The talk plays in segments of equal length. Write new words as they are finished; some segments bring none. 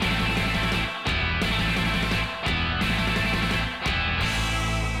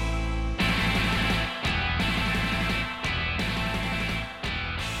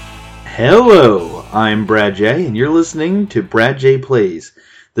Hello, I'm Brad J, and you're listening to Brad J Plays.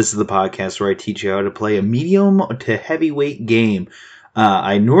 This is the podcast where I teach you how to play a medium to heavyweight game.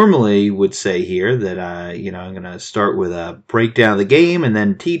 I normally would say here that I'm going to start with a breakdown of the game and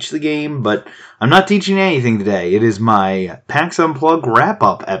then teach the game, but I'm not teaching anything today. It is my PAX Unplugged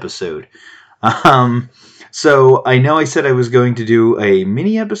wrap-up episode. So I know I said I was going to do a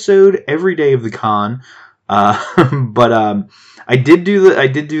mini episode every day of the con, but I did do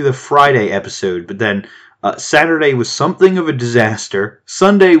the Friday episode, but then Saturday was something of a disaster.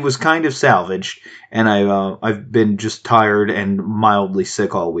 Sunday was kind of salvaged, and I've been just tired and mildly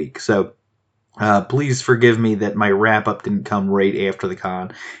sick all week. So please forgive me that my wrap up didn't come right after the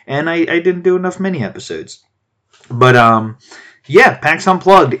con, and I didn't do enough mini episodes. But yeah, PAX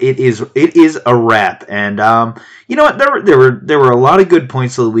Unplugged. It is a wrap, and you know what? There were a lot of good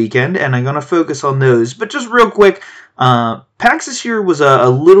points of the weekend, and I'm gonna focus on those. But just real quick, PAX this year was a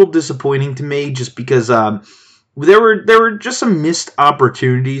little disappointing to me, just because there were just some missed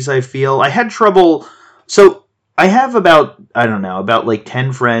opportunities. I feel I had trouble. So I have about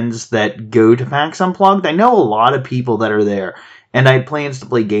 10 friends that go to PAX Unplugged. I know a lot of people that are there. And I had plans to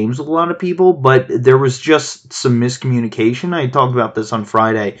play games with a lot of people, but there was just some miscommunication. I talked about this on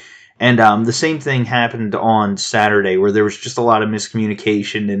Friday, and the same thing happened on Saturday, where there was just a lot of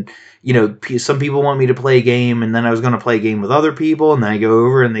miscommunication. And, some people want me to play a game, and then I was going to play a game with other people, and then I go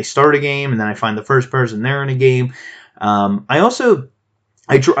over and they start a game, and then I find the first person there in a game. I was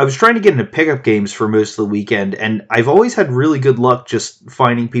trying to get into pickup games for most of the weekend, and I've always had really good luck just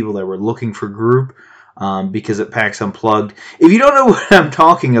finding people that were looking for group. Because at PAX Unplugged, if you don't know what I'm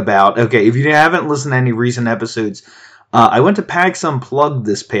talking about, okay, if you haven't listened to any recent episodes, I went to PAX Unplugged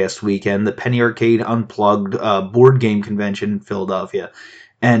this past weekend, the Penny Arcade Unplugged board game convention in Philadelphia,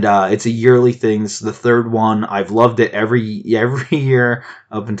 and it's a yearly thing. It's the third one. I've loved it every year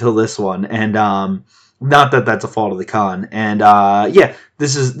up until this one, and not that that's a fault of the con. And yeah,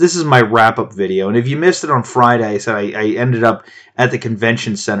 this is my wrap up video. And if you missed it on Friday, I said I ended up at the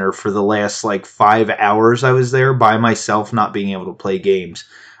convention center for the last 5 hours. I was there by myself, not being able to play games.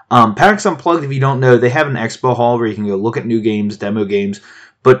 PAX Unplugged, if you don't know, they have an expo hall where you can go look at new games, demo games.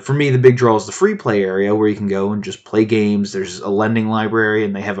 But for me, the big draw is the free play area where you can go and just play games. There's a lending library,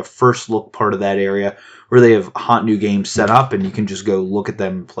 and they have a first look part of that area where they have hot new games set up, and you can just go look at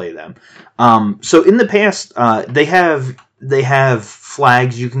them and play them. So in the past, they have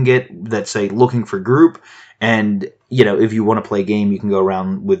flags you can get that say looking for group, and if you want to play a game, you can go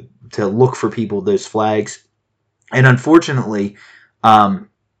around to look for people with those flags. And unfortunately,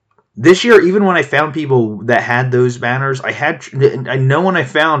 this year, even when I found people that had those banners, no one I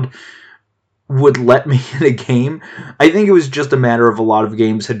found would let me in a game. I think it was just a matter of a lot of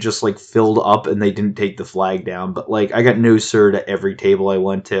games had just filled up and they didn't take the flag down. But I got no sir to every table I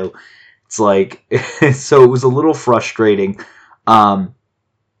went to. It's so it was a little frustrating. And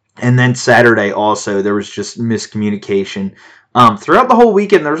then Saturday also, there was just miscommunication. Throughout the whole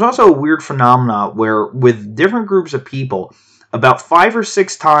weekend, there was also a weird phenomenon where with different groups of people, about 5 or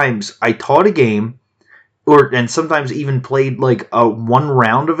 6 times I taught a game, and sometimes even played one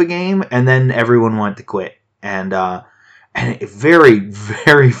round of a game, and then everyone wanted to quit. And a very,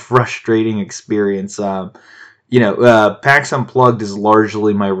 very frustrating experience. PAX Unplugged is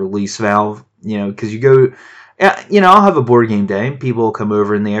largely my release valve, because you go... I'll have a board game day, and people will come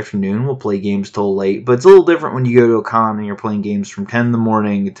over in the afternoon, we'll play games till late, but it's a little different when you go to a con and you're playing games from 10 in the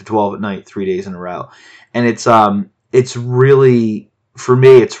morning to 12 at night, 3 days in a row. And it's really, for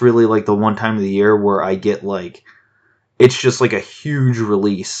me, it's really the one time of the year where I get it's just a huge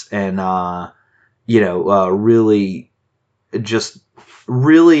release, and, really, just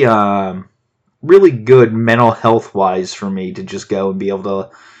really, really good mental health wise for me to just go and be able to,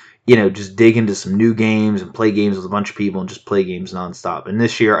 just dig into some new games and play games with a bunch of people and just play games nonstop. And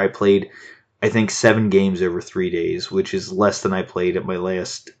this year I played, I think, 7 games over 3 days, which is less than I played at my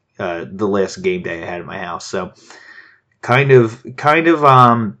the last game day I had at my house. So kind of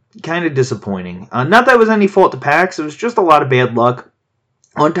disappointing. Not that it was any fault to PAX. It was just a lot of bad luck.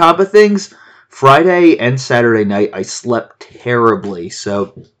 On top of things, Friday and Saturday night I slept terribly.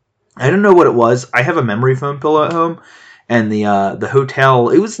 So I don't know what it was. I have a memory foam pillow at home. And the hotel,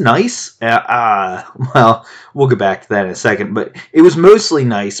 it was nice. Well, we'll get back to that in a second. But it was mostly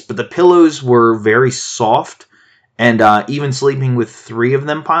nice. But the pillows were very soft. And even sleeping with 3 of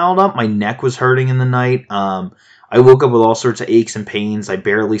them piled up, my neck was hurting in the night. I woke up with all sorts of aches and pains. I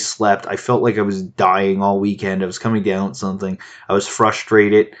barely slept. I felt like I was dying all weekend. I was coming down with something. I was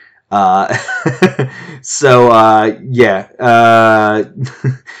frustrated. Uh, yeah,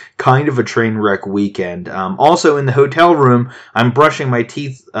 kind of a train wreck weekend. Also, in the hotel room, I'm brushing my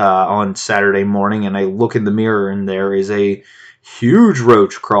teeth on Saturday morning, and I look in the mirror, and there is a huge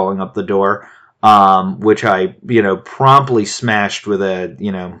roach crawling up the door, which I, promptly smashed with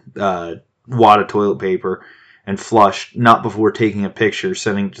a, wad of toilet paper and flushed, not before taking a picture,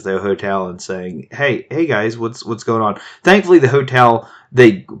 sending it to the hotel and saying, hey guys, what's going on? Thankfully, the hotel,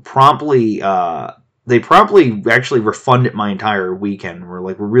 they promptly actually refunded my entire weekend. We're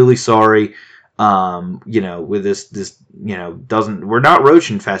like, we're really sorry. With this, doesn't, we're not roach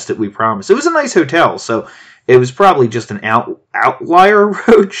infested, we promise. It was a nice hotel, so it was probably just an outlier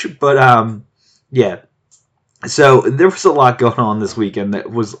roach, but yeah. So there was a lot going on this weekend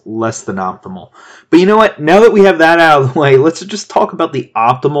that was less than optimal. But you know what? Now that we have that out of the way, let's just talk about the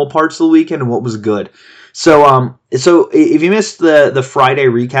optimal parts of the weekend and what was good. So if you missed the Friday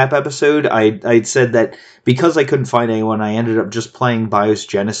recap episode, I'd said that because I couldn't find anyone, I ended up just playing BIOS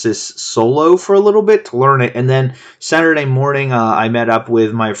Genesis solo for a little bit to learn it. And then Saturday morning, I met up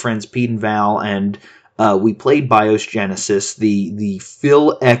with my friends Pete and Val, and we played BIOS Genesis, the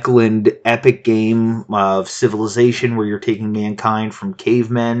Phil Eklund epic game of civilization where you're taking mankind from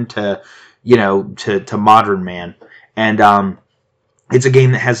cavemen to modern man. And it's a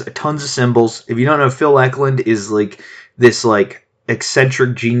game that has tons of symbols. If you don't know, Phil Eklund is like this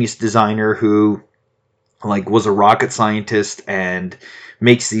eccentric genius designer who was a rocket scientist and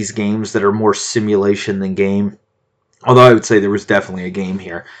makes these games that are more simulation than game. Although I would say there was definitely a game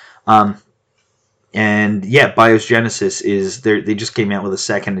here. And yeah, BIOS Genesis they just came out with a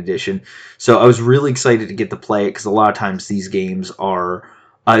second edition. So I was really excited to get to play it because a lot of times these games are,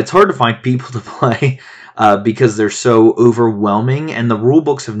 it's hard to find people to play because they're so overwhelming and the rule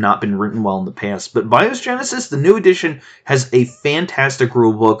books have not been written well in the past. But BIOS Genesis, the new edition, has a fantastic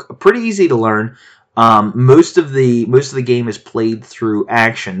rule book, pretty easy to learn. Most of the game is played through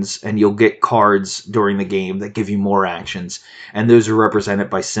actions, and you'll get cards during the game that give you more actions, and those are represented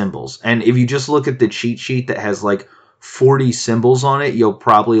by symbols. And if you just look at the cheat sheet that has 40 symbols on it, you'll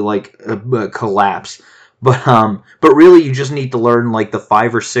probably collapse. But really, you just need to learn the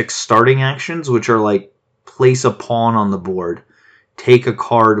 5 or 6 starting actions, which are place a pawn on the board, take a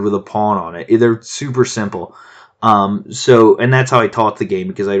card with a pawn on it. They're super simple. And that's how I taught the game,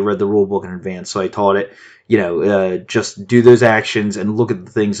 because I read the rule book in advance. So I taught it, just do those actions and look at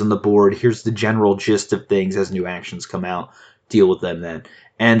the things on the board. Here's the general gist of things as new actions come out. Deal with them then.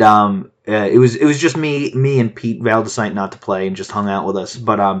 And it was just me and Pete. Val decided not to play and just hung out with us.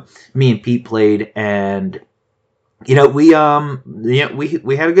 But me and Pete played, and we had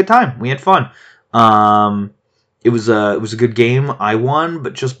a good time. We had fun. It was a good game. I won,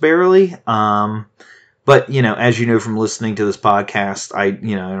 but just barely. But, as you know from listening to this podcast, I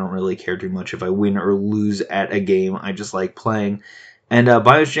don't really care too much if I win or lose at a game. I just like playing. And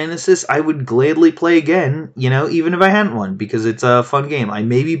BIOS Genesis, I would gladly play again, even if I hadn't won, because it's a fun game. I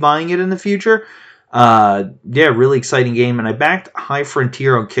may be buying it in the future. Really exciting game. And I backed High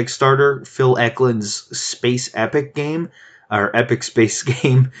Frontier on Kickstarter, Phil Eklund's space epic game, or epic space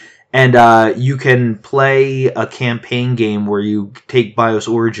game. And you can play a campaign game where you take BIOS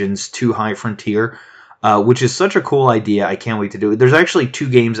Origins to High Frontier, which is such a cool idea. I can't wait to do it. There's actually 2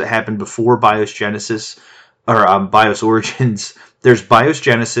 games that happened before BIOS Genesis, or BIOS Origins. There's BIOS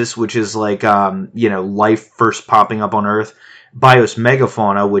Genesis, which is life first popping up on Earth. BIOS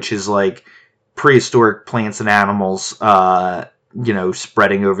Megafauna, which is prehistoric plants and animals,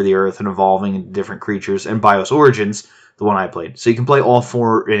 spreading over the Earth and evolving into different creatures. And BIOS Origins, the one I played. So you can play all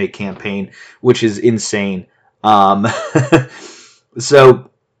 4 in a campaign, which is insane.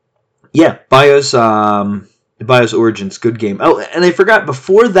 So yeah, BIOS Origins, good game. Oh, and I forgot,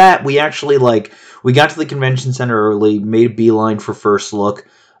 before that, we actually, we got to the convention center early, made a beeline for First Look.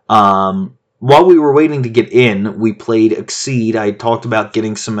 While we were waiting to get in, we played Exceed. I talked about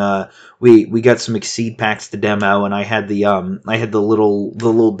getting some, we got some Exceed packs to demo, and I had the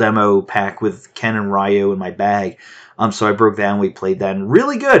little demo pack with Ken and Ryo in my bag. So I broke that and we played that, and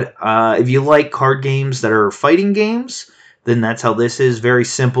really good. If you like card games that are fighting games, then that's how this is. Very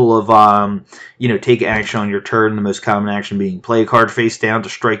simple of, take action on your turn. The most common action being play a card face down to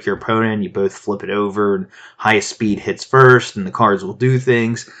strike your opponent. You both flip it over, and highest speed hits first, and the cards will do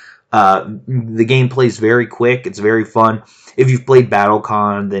things. The game plays very quick. It's very fun. If you've played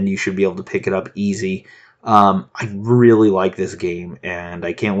BattleCon, then you should be able to pick it up easy. I really like this game, and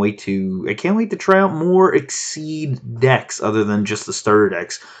I can't wait to try out more Exceed decks other than just the starter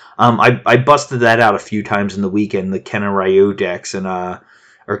decks. I busted that out a few times in the weekend, the Ken and Ryo decks, and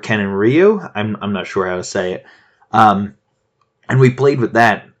or Ken and Ryo, I'm not sure how to say it. And we played with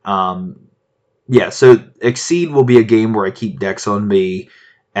that. Yeah, so Exceed will be a game where I keep decks on me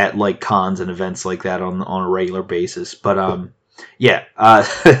at like cons and events like that on a regular basis. But yeah.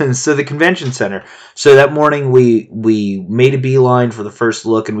 So the convention center. So that morning we made a beeline for the first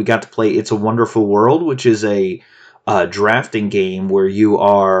look, and we got to play It's a Wonderful World, which is a drafting game where you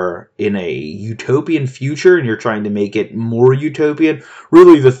are in a utopian future and you're trying to make it more utopian.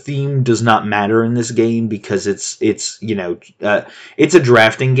 Really, the theme does not matter in this game because it's it's a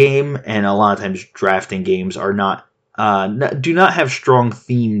drafting game, and a lot of times drafting games are not do not have strong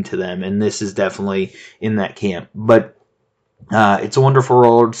theme to them, and this is definitely in that camp. But It's a Wonderful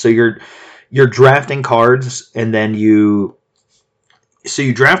World. So you're drafting cards, and then you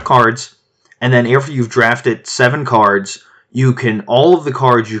draft cards, and then after you've drafted 7 cards, all of the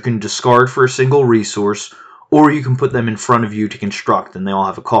cards you can discard for a single resource, or you can put them in front of you to construct, and they all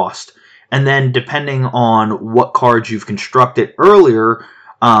have a cost. And then depending on what cards you've constructed earlier,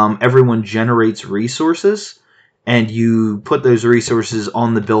 everyone generates resources, and you put those resources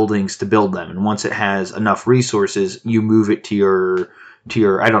on the buildings to build them. And once it has enough resources, you move it to your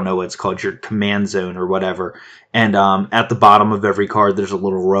I don't know what it's called, your command zone or whatever. And at the bottom of every card, there's a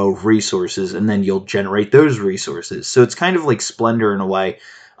little row of resources, and then you'll generate those resources. So it's kind of like Splendor in a way.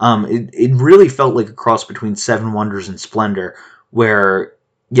 It really felt like a cross between Seven Wonders and Splendor, where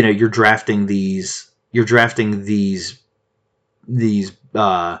you're drafting these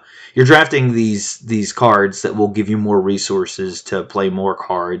cards that will give you more resources to play more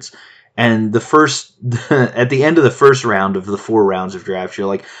cards. And at the end of the first round of the 4 rounds of draft, you're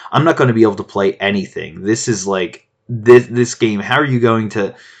like, I'm not going to be able to play anything. This is like this game. How are you going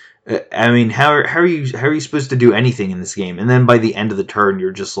to? How are you supposed to do anything in this game? And then by the end of the turn,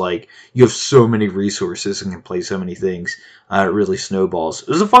 you're just like, you have so many resources and can play so many things. It really snowballs. It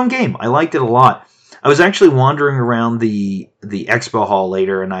was a fun game. I liked it a lot. I was actually wandering around the expo hall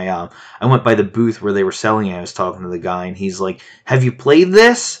later, and I went by the booth where they were selling it. I was talking to the guy, and he's like, "Have you played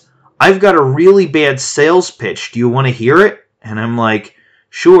this? I've got a really bad sales pitch. Do you want to hear it?" And I'm like,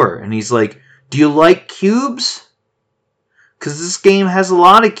 "Sure." And he's like, "Do you like cubes? Because this game has a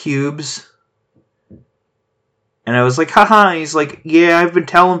lot of cubes." And I was like, "Haha." And he's like, "Yeah, I've been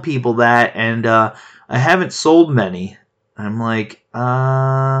telling people that, and I haven't sold many." And I'm like,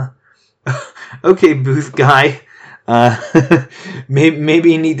 okay, booth guy.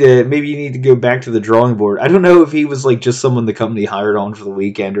 Maybe you need to go back to the drawing board. I don't know if he was like just someone the company hired on for the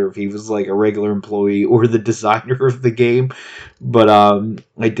weekend, or if he was like a regular employee or the designer of the game. But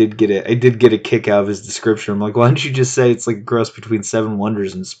I did get a kick out of his description. I'm like, why don't you just say it's like a cross between Seven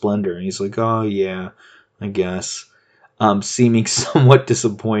Wonders and Splendor? And he's like, oh yeah, I guess. Seeming somewhat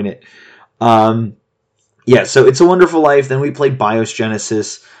disappointed. Yeah, so It's a Wonderful Life. Then we played BIOS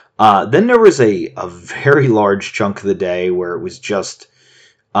Genesis. Then there was a very large chunk of the day where it was just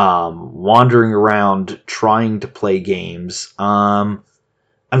wandering around trying to play games. I'm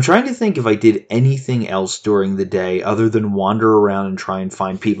trying to think if I did anything else during the day other than wander around and try and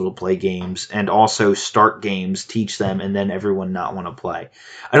find people to play games, and also start games, teach them, and then everyone not want to play.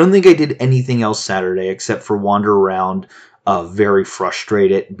 I don't think I did anything else Saturday except for wander around very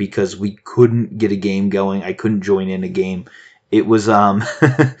frustrated because we couldn't get a game going. I couldn't join in a game. It was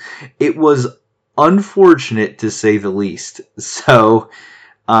it was unfortunate to say the least. So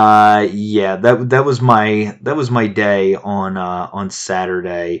yeah, that was my day on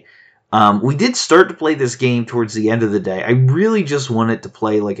Saturday. We did start to play this game towards the end of the day. I really just wanted to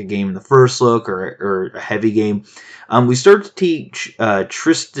play like a game in the first look or a heavy game. We started to teach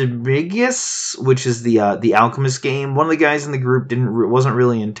Trismegistus, which is the alchemist game. One of the guys in the group wasn't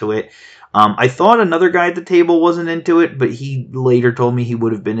really into it. I thought another guy at the table wasn't into it, but he later told me he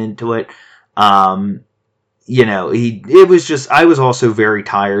would have been into it. It was just, I was also very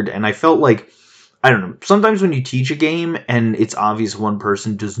tired, and I felt like, I don't know, sometimes when you teach a game and it's obvious one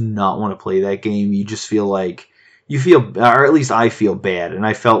person does not want to play that game, you just feel like, or at least I feel bad, and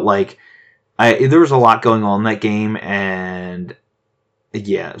I felt like there was a lot going on in that game, and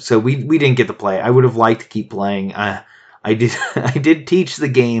yeah, so we didn't get to play. I would have liked to keep playing. I did teach the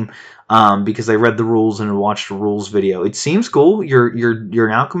game because I read the rules and watched a rules video. It seems cool. You're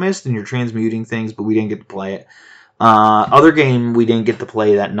an alchemist and you're transmuting things, but we didn't get to play it. Other game we didn't get to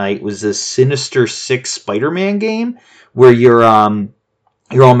play that night was this Sinister Six Spider-Man game where you're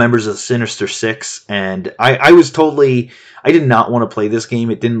all members of the Sinister Six, and I did not want to play this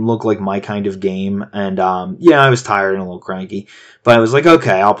game. It didn't look like my kind of game, and I was tired and a little cranky, but I was like,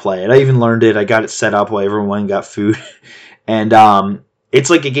 okay, I'll play it. I even learned it. I got it set up while everyone got food, and it's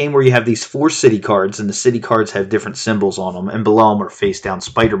like a game where you have these 4 city cards, and the city cards have different symbols on them, and below them are face-down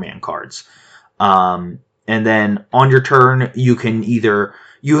Spider-Man cards. And then on your turn, you can either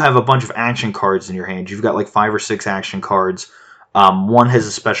you have a bunch of action cards in your hand. You've got like 5 or 6 action cards. One has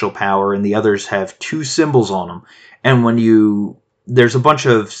a special power, and the others have 2 symbols on them. And when you there's a bunch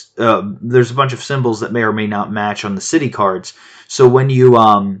of symbols that may or may not match on the city cards. So when you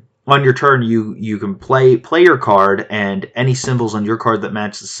on your turn, you can play your card, and any symbols on your card that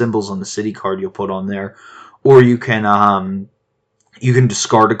match the symbols on the city card, you'll put on there. Or you can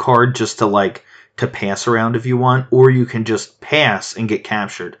discard a card just to pass around if you want, or you can just pass and get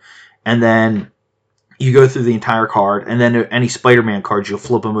captured. And then you go through the entire card, and then any Spider-Man cards, you'll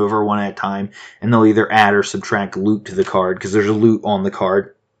flip them over one at a time, and they'll either add or subtract loot to the card, because there's a loot on the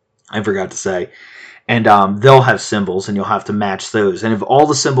card, I forgot to say. And they'll have symbols, and you'll have to match those. And if all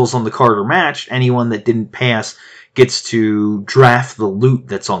the symbols on the card are matched, anyone that didn't pass gets to draft the loot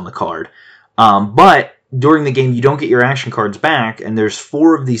that's on the card. But during the game, you don't get your action cards back, and there's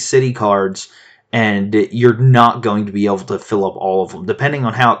 4 of these city cards, and you're not going to be able to fill up all of them. Depending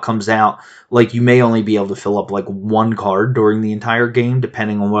on how it comes out, like, you may only be able to fill up, like, 1 card during the entire game,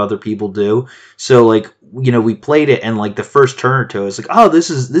 depending on what other people do. So, like, you know, we played it, and, like, the first turn or two, I was like, oh, this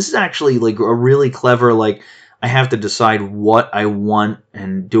is actually, like, a really clever, like, I have to decide what I want,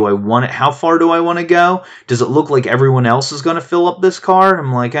 and do I want it, how far do I want to go? Does it look like everyone else is going to fill up this card?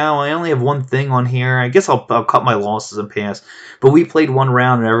 I'm like, oh, I only have 1 thing on here. I guess I'll cut my losses and pass. But we played 1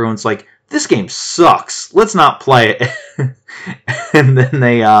 round, and everyone's like, this game sucks. Let's not play it. And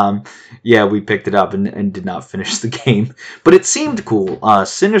then we picked it up and did not finish the game. But it seemed cool.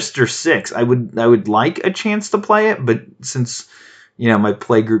 Sinister Six, I would like a chance to play it, but since, you know, my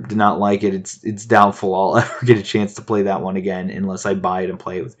play group did not like it, it's doubtful I'll ever get a chance to play that one again unless I buy it and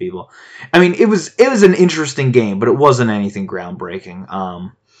play it with people. I mean, it was an interesting game, but it wasn't anything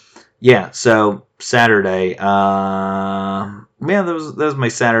groundbreaking. So Saturday, that was my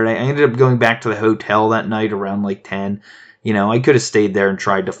Saturday. I ended up going back to the hotel that night around like 10. You know, I could have stayed there and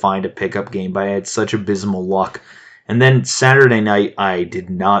tried to find a pickup game, but I had such abysmal luck. And then Saturday night, I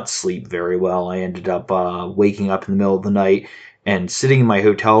did not sleep very well. I ended up waking up in the middle of the night and sitting in my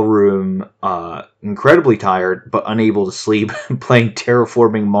hotel room, incredibly tired, but unable to sleep, playing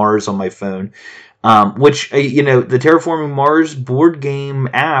Terraforming Mars on my phone. Which, you know, the Terraforming Mars board game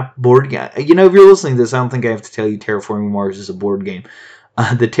app, you know, if you're listening to this, I don't think I have to tell you Terraforming Mars is a board game.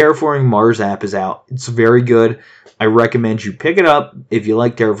 The Terraforming Mars app is out. It's very good. I recommend you pick it up if you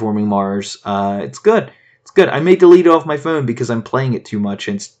like Terraforming Mars. It's good. It's good. I may delete it off my phone because I'm playing it too much,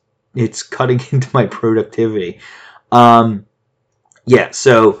 and it's cutting into my productivity. So,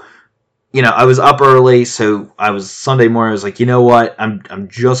 you know, I was up early, so I was Sunday morning. I was like, you know what? I'm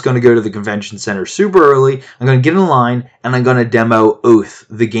just going to go to the convention center super early. I'm going to get in line, and I'm going to demo Oath,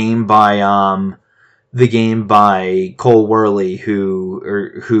 the game by Cole Worley,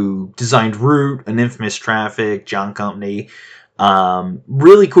 who designed Root, An Infamous Traffic, John Company.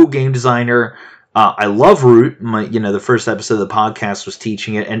 Really cool game designer. I love Root. The first episode of the podcast was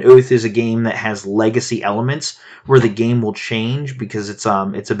teaching it, and Oath is a game that has legacy elements where the game will change because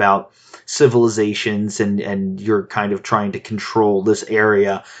it's about civilizations and you're kind of trying to control this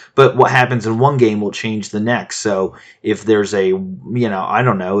area, but what happens in one game will change the next. So if there's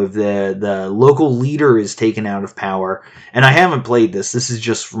if the local leader is taken out of power, and I haven't played this is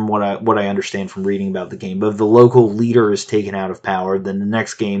just from what I understand from reading about the game, but if the local leader is taken out of power, then the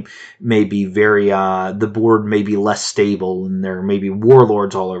next game may be the board may be less stable, and there may be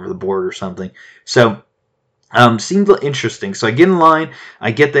warlords all over the board or something. So seemed interesting. So I get in line,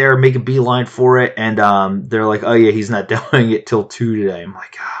 I get there, make a beeline for it, and they're like, oh yeah, he's not doing it till 2 today. I'm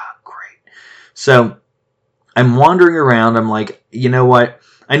like, great. So I'm wandering around. I'm like, you know what?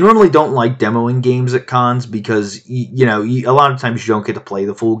 I normally don't like demoing games at cons because, a lot of times you don't get to play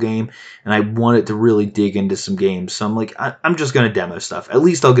the full game, and I wanted to really dig into some games. So I'm like, I'm just going to demo stuff. At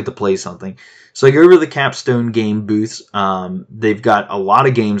least I'll get to play something. So I go over to the Capstone game booths. They've got a lot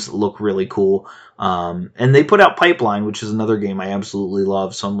of games that look really cool. And they put out Pipeline, which is another game I absolutely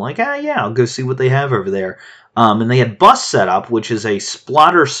love. So I'm like, I'll go see what they have over there. And they had Bus Setup, which is a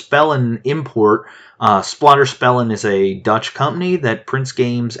Splatterspellen import. Splatterspellen is a Dutch company that prints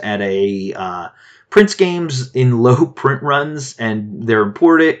games prints games in low print runs, and they're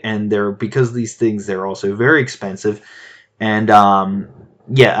imported, and because of these things, they're also very expensive. And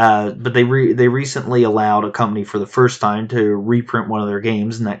but they recently allowed a company for the first time to reprint one of their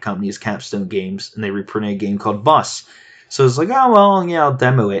games, and that company is Capstone Games, and they reprinted a game called Bus. So it's like, I'll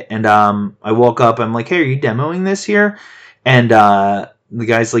demo it. And I walk up, I'm like, hey, are you demoing this here? And the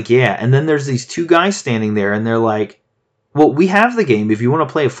guy's like, yeah. And then there's these 2 guys standing there, and they're like, well, we have the game. If you want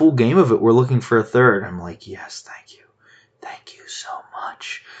to play a full game of it, we're looking for a third. I'm like, yes, thank you. Thank you so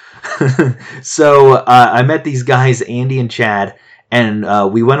much. So I met these guys, Andy and Chad,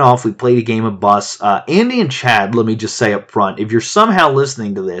 And we went off, we played a game of Bus. Andy and Chad, let me just say up front, if you're somehow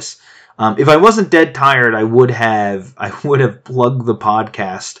listening to this, if I wasn't dead tired, I would have plugged the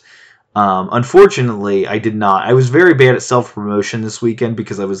podcast. Unfortunately, I did not. I was very bad at self-promotion this weekend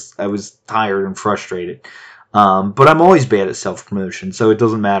because I was tired and frustrated. But I'm always bad at self-promotion, so it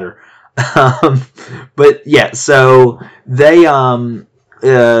doesn't matter. But yeah, so they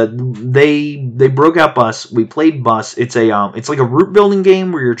broke out Bus. We played Bus. It's like a root building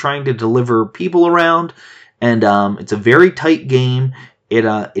game where you're trying to deliver people around, and it's a very tight game.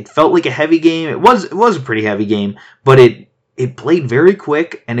 It felt like a heavy game. It was a pretty heavy game, but it played very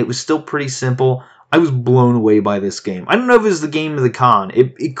quick, and it was still pretty simple. I was blown away by this game. I don't know if it was the game of the con.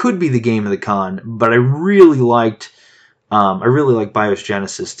 It could be the game of the con, but I really liked BIOS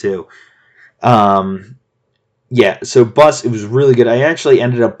Genesis too. Yeah, so Bus, it was really good. I actually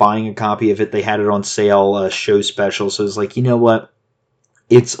ended up buying a copy of it. They had it on sale, show special, so I was like, you know what?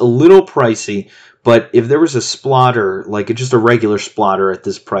 It's a little pricey, but if there was a Splotter, like just a regular Splotter at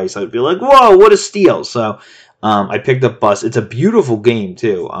this price, I'd be like, whoa, what a steal. So I picked up Bus. It's a beautiful game,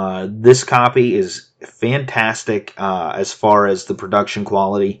 too. This copy is fantastic as far as the production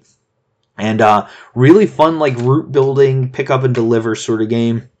quality. And really fun, like, route building, pick up and deliver sort of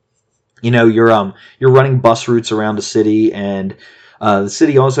game. You know, you're running bus routes around a city, and the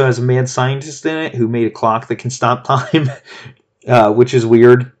city also has a mad scientist in it who made a clock that can stop time, which is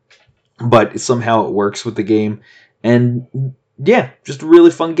weird, but somehow it works with the game. And yeah, just a really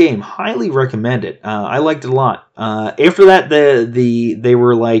fun game. Highly recommend it. I liked it a lot. After that, they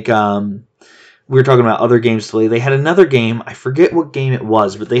were like, we were talking about other games today. They had another game. I forget what game it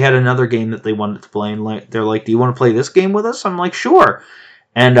was, but they had another game that they wanted to play. And they're like, "Do you want to play this game with us?" I'm like, "Sure."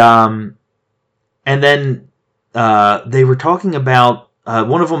 And then they were talking about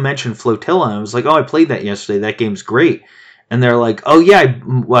one of them mentioned Flotilla, and I was like, "Oh, I played that yesterday. That game's great." And they're like, "Oh yeah."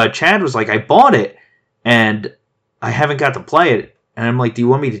 Chad was like, "I bought it, and I haven't got to play it." And I'm like, "Do you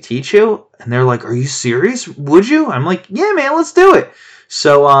want me to teach you?" And they're like, "Are you serious? Would you?" I'm like, "Yeah, man, let's do it."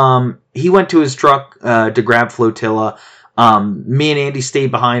 So he went to his truck to grab Flotilla. Me and Andy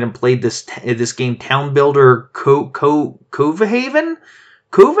stayed behind and played this game, Town Builder Covahaven.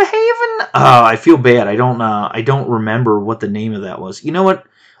 Covahaven? Oh, I feel bad. I don't remember what the name of that was. You know what?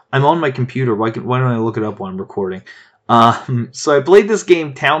 I'm on my computer. Why don't I look it up while I'm recording? So I played this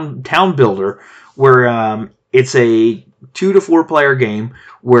game, Town Builder, where it's a 2 to 4 player game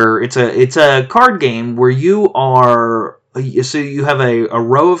where it's a card game where you are. So you have a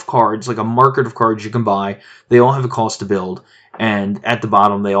row of cards, like a market of cards you can buy. They all have a cost to build, and at the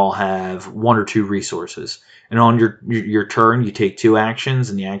bottom they all have 1 or 2 resources. And on your turn, you take 2 actions,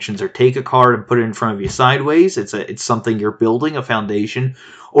 and the actions are take a card and put it in front of you sideways. It's something you're building, a foundation,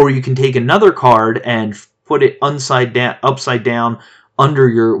 or you can take another card and put it upside down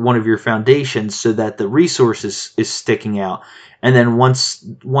under one of your foundations, so that the resource is sticking out. And then once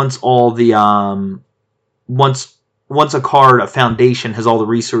a foundation has all the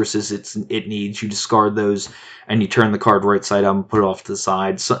resources it needs, you discard those and you turn the card right side up and put it off to the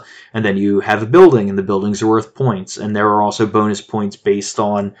side. So, and then you have a building, and the buildings are worth points. And there are also bonus points based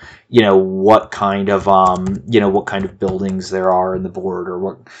on, what kind of buildings there are in the board, or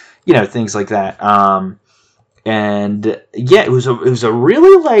what, things like that. And yeah, it was a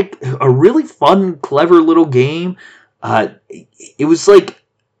really fun, clever little game. It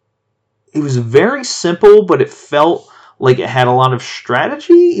was very simple, but it felt like it had a lot of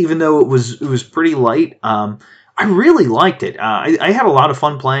strategy, even though it was pretty light. I really liked it. I had a lot of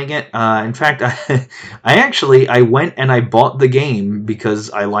fun playing it. In fact, I went and I bought the game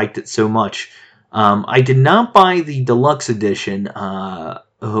because I liked it so much. I did not buy the deluxe edition,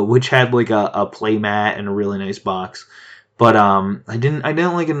 which had like a play mat and a really nice box. But I didn't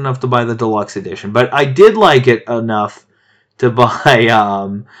like it enough to buy the deluxe edition. But I did like it enough to buy.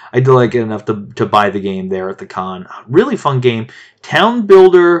 I did like it enough to buy the game there at the con. Really fun game. Town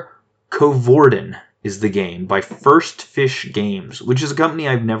Builder Coevorden is the game by First Fish Games, which is a company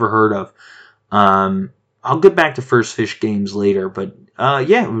I've never heard of. I'll get back to First Fish Games later, but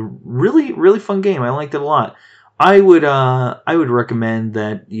yeah, really, really fun game. I liked it a lot. I would recommend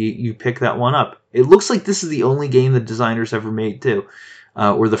that you pick that one up. It looks like this is the only game the designers ever made too,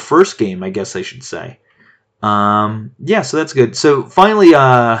 or the first game, I guess I should say. Yeah, so that's good. So finally,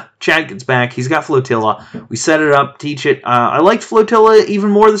 Chad gets back. He's got Flotilla. We set it up, teach it. I liked Flotilla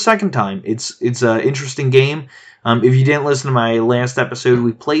even more the second time. It's an interesting game. If you didn't listen to my last episode,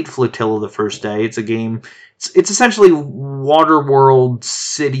 we played Flotilla the first day. It's a game. It's essentially Waterworld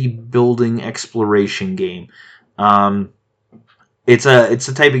city building exploration game. It's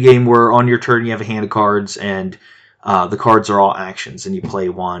a type of game where on your turn you have a hand of cards, and the cards are all actions, and you play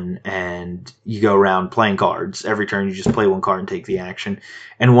one, and you go around playing cards. Every turn, you just play one card and take the action,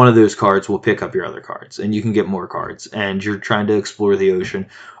 and one of those cards will pick up your other cards, and you can get more cards, and you're trying to explore the ocean.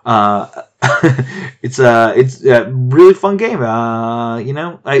 It's a really fun game.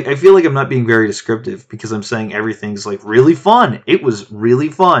 I feel like I'm not being very descriptive because I'm saying everything's like really fun. It was really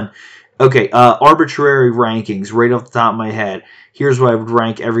fun. Okay, arbitrary rankings right off the top of my head. Here's what I would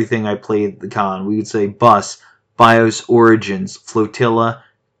rank everything I played at the con. We would say Bus, BIOS Origins, Flotilla,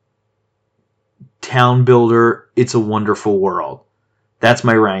 Town Builder, It's a Wonderful World. That's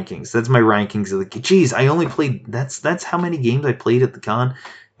my rankings. That's my rankings of the. Geez, I only played. That's how many games I played at the con.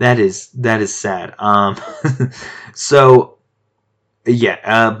 That is sad. So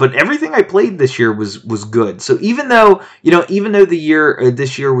yeah, but everything I played this year was good. So even though the year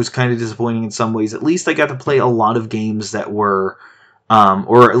this year was kind of disappointing in some ways, at least I got to play a lot of games that were,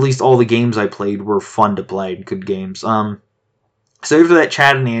 or at least all the games I played were fun to play, good games. So after that,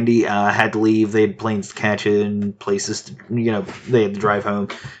 Chad and Andy had to leave. They had planes to catch and places to, they had to drive home,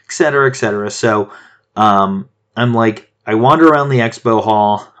 etc., etc. So I'm like, I wander around the expo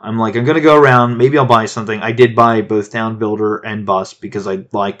hall. I'm like, I'm going to go around. Maybe I'll buy something. I did buy both Town Builder and Bus because I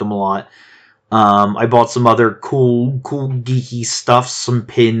liked them a lot. I bought some other cool geeky stuff, some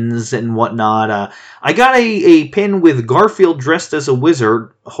pins and whatnot. I got a pin with Garfield dressed as a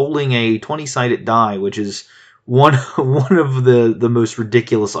wizard holding a 20-sided die, which is one of the most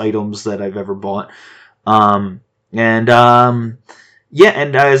ridiculous items that I've ever bought. Yeah,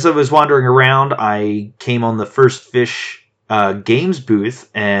 and as I was wandering around, I came on the First Fish Games booth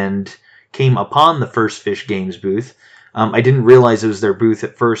and came upon the First Fish Games booth. I didn't realize it was their booth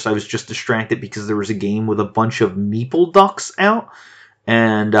at first. I was just distracted because there was a game with a bunch of meeple ducks out.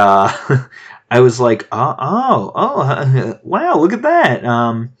 And I was like, wow, look at that.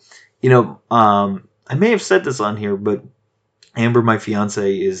 I may have said this on here, but Amber, my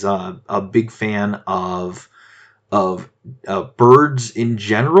fiance, is a big fan of birds in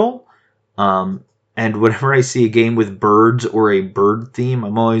general, and whenever I see a game with birds or a bird theme,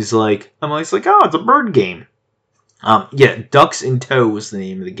 I'm always like, oh, it's a bird game. Ducks in Tow was the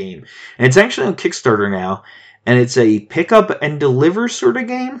name of the game, and it's actually on Kickstarter now, and it's a pick up and deliver sort of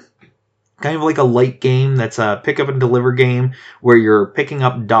game, kind of like a light game that's a pick up and deliver game where you're picking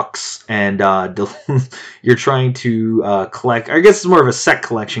up ducks and you're trying to collect. I guess it's more of a set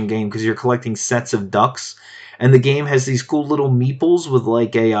collection game because you're collecting sets of ducks. And the game has these cool little meeples with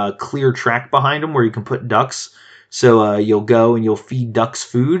like a clear track behind them where you can put ducks. So you'll go and you'll feed ducks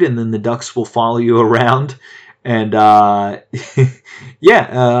food, and then the ducks will follow you around. And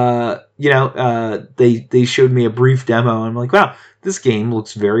they showed me a brief demo. And I'm like, wow, this game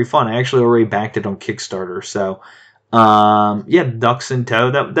looks very fun. I actually already backed it on Kickstarter. So Ducks in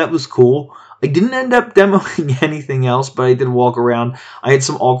Tow. That was cool. I didn't end up demoing anything else, but I did walk around. I had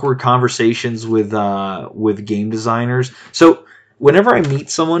some awkward conversations with game designers. So whenever I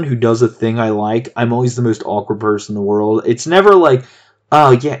meet someone who does a thing I like, I'm always the most awkward person in the world. It's never like,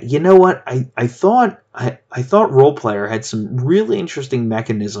 oh yeah, you know what? I thought Role Player had some really interesting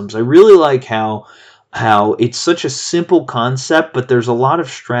mechanisms. I really like how it's such a simple concept, but there's a lot of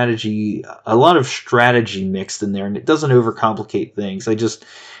strategy mixed in there, and it doesn't overcomplicate things.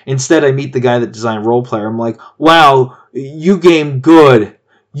 Instead, I meet the guy that designed Role Player. I'm like, wow, you game good.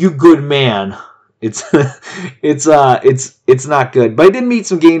 You good man. It's not good. But I did meet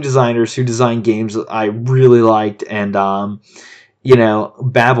some game designers who designed games that I really liked and,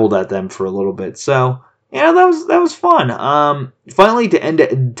 babbled at them for a little bit. So, yeah, that was fun. Finally, to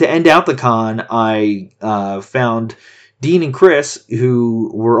end out the con, I found Dean and Chris,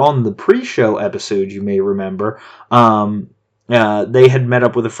 who were on the pre-show episode, you may remember. They had met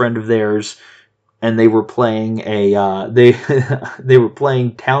up with a friend of theirs, and they were playing they were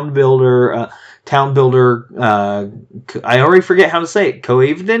playing Town Builder. I already forget how to say it.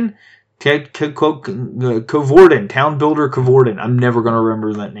 Coavden, Covorden, Town Builder Covorden. I'm never gonna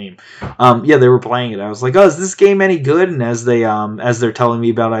remember that name. They were playing it. I was like, oh, is this game any good? And as they're telling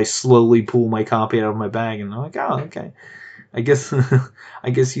me about it, I slowly pull my copy out of my bag, and I'm like, oh, okay. I guess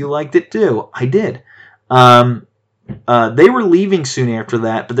you liked it too. I did. They were leaving soon after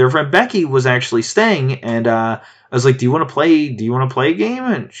that, but their friend Becky was actually staying, and I was like, do you want to play a game?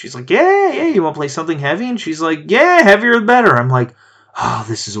 And she's like, yeah, you want to play something heavy? And she's like, yeah, heavier the better. I'm like, oh,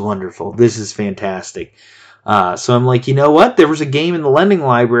 this is wonderful. This is fantastic. So I'm like, you know what? There was a game in the lending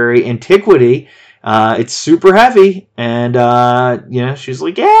library, Antiquity. It's super heavy. And, she's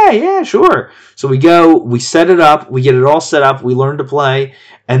like, yeah, sure. So we set it up. We get it all set up. We learn to play.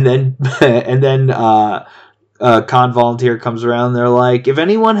 And then, con volunteer comes around. They're like, if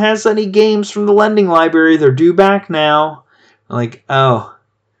anyone has any games from the lending library, they're due back now. I'm like, oh,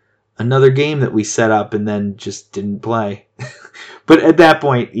 another game that we set up and then just didn't play. But at that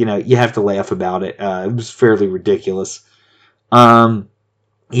point, you have to laugh about it. It was fairly ridiculous.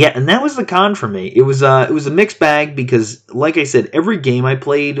 Yeah, and that was the con for me. It was a mixed bag because, like I said, every game I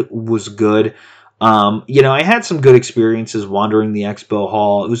played was good. I had some good experiences wandering the expo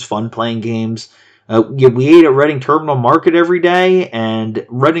hall. It was fun playing games. We ate at Reading Terminal Market every day, and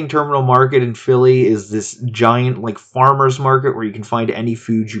Reading Terminal Market in Philly is this giant farmers market where you can find any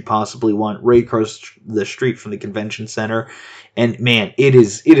food you possibly want right across the street from the convention center. And man, it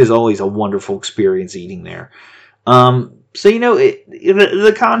is always a wonderful experience eating there. So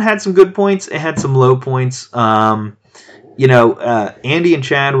the con had some good points. It had some low points. Andy and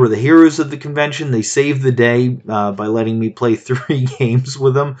Chad were the heroes of the convention. They saved the day by letting me play 3 games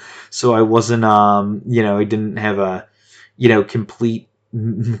with them. So I wasn't, I didn't have a,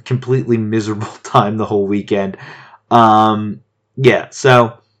 completely miserable time the whole weekend. That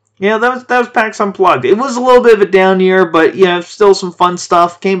was PAX Unplugged. It was a little bit of a down year, but still some fun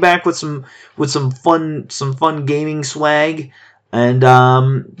stuff. Came back with some fun gaming swag, and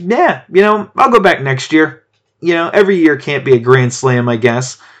I'll go back next year. Every year can't be a grand slam, I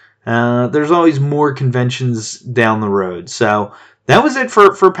guess. There's always more conventions down the road. So that was it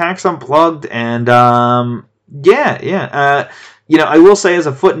for PAX Unplugged, and I will say as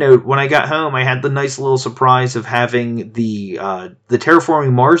a footnote, when I got home, I had the nice little surprise of having the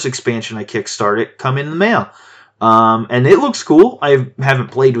Terraforming Mars expansion I kickstarted come in the mail. And it looks cool. I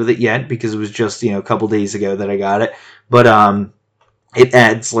haven't played with it yet because it was just, a couple days ago that I got it. But it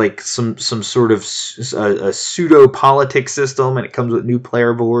adds some sort of a pseudo-politics system, and it comes with new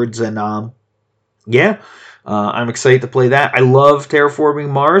player boards. And I'm excited to play that. I love Terraforming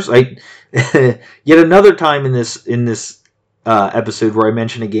Mars. Yet another time in this episode where I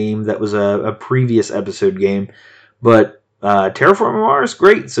mentioned a game that was a previous episode game, but Terraforming Mars,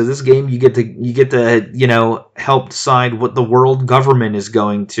 great. So this game you get to help decide what the world government is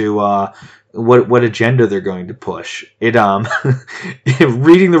going to what agenda they're going to push. It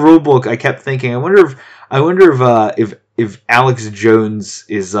reading the rule book, I kept thinking, I wonder if Alex Jones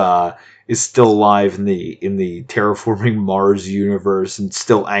is still alive in the Terraforming Mars universe and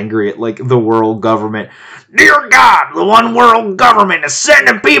still angry at the world government. Dear God, the one world government is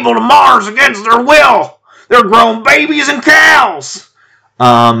sending people to Mars against their will. They're growing babies and cows.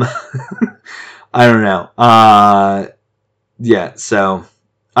 I don't know. So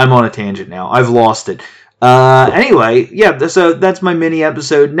I'm on a tangent now. I've lost it. Anyway, so that's my mini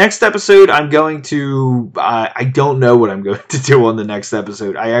episode. Next episode, I'm going to... I don't know what I'm going to do on the next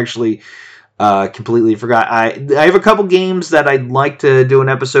episode. I actually completely forgot. I have a couple games that I'd like to do an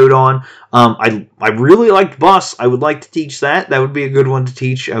episode on. I really liked Bus. I would like to teach that. That would be a good one to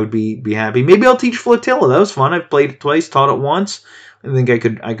teach. I would be happy. Maybe I'll teach Flotilla. That was fun. I've played it twice, taught it once. I think I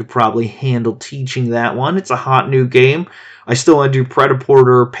could probably handle teaching that one. It's a hot new game. I still want to do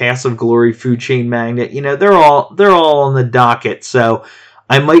Predaporter, Passive Glory, Food Chain Magnet. They're all on the docket. So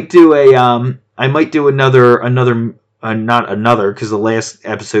I might do not another, because the last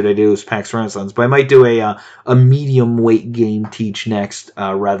episode I did was PAX Renaissance, but I might do a medium weight game teach next,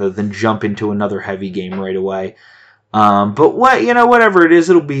 rather than jump into another heavy game right away. But whatever it is,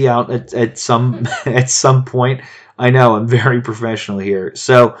 it'll be out at some at some point. I know I'm very professional here,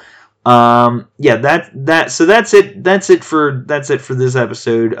 so so that's it for this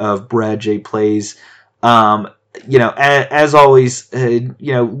episode of Brad J Plays. As always,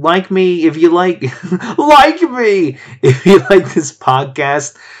 like me if you like me if you like this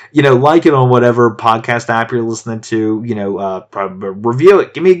podcast, like it on whatever podcast app you're listening to. Probably review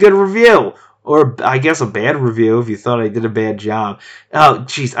it. Give me a good review, or I guess a bad review if you thought I did a bad job. Oh,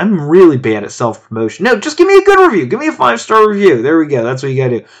 jeez, I'm really bad at self-promotion. No, just give me a good review. Give me a 5-star review. There we go. That's what you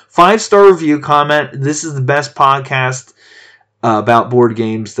gotta do. 5-star review, comment. This is the best podcast about board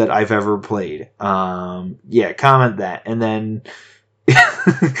games that I've ever played. Comment that. And then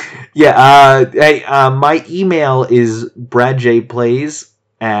my email is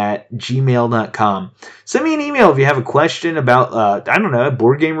bradjplays@gmail.com. Send me an email if you have a question about a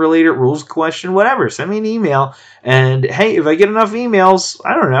board game related rules question, whatever. Send me an email, and hey, if I get enough emails,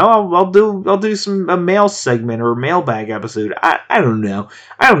 I don't know, I'll do a mail segment or a mailbag episode. I don't know.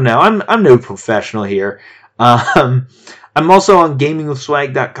 I'm no professional here. I'm also on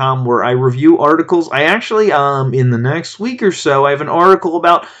gamingwithswag.com, where I review articles. I actually, in the next week or so, I have an article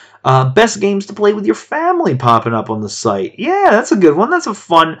about Best games to play with your family popping up on the site. Yeah, that's a good one. That's a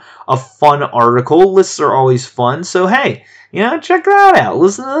fun article. Lists are always fun. So hey, check that out.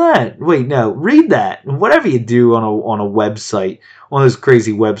 Listen to that. Wait, no, read that. Whatever you do on a website, one of those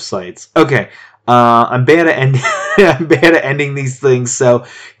crazy websites. Okay. I'm bad at I'm bad at ending these things. So,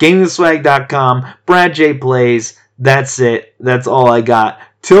 GamingWithSwag.com, Brad J Plays. That's it. That's all I got.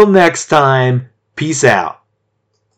 Till next time. Peace out.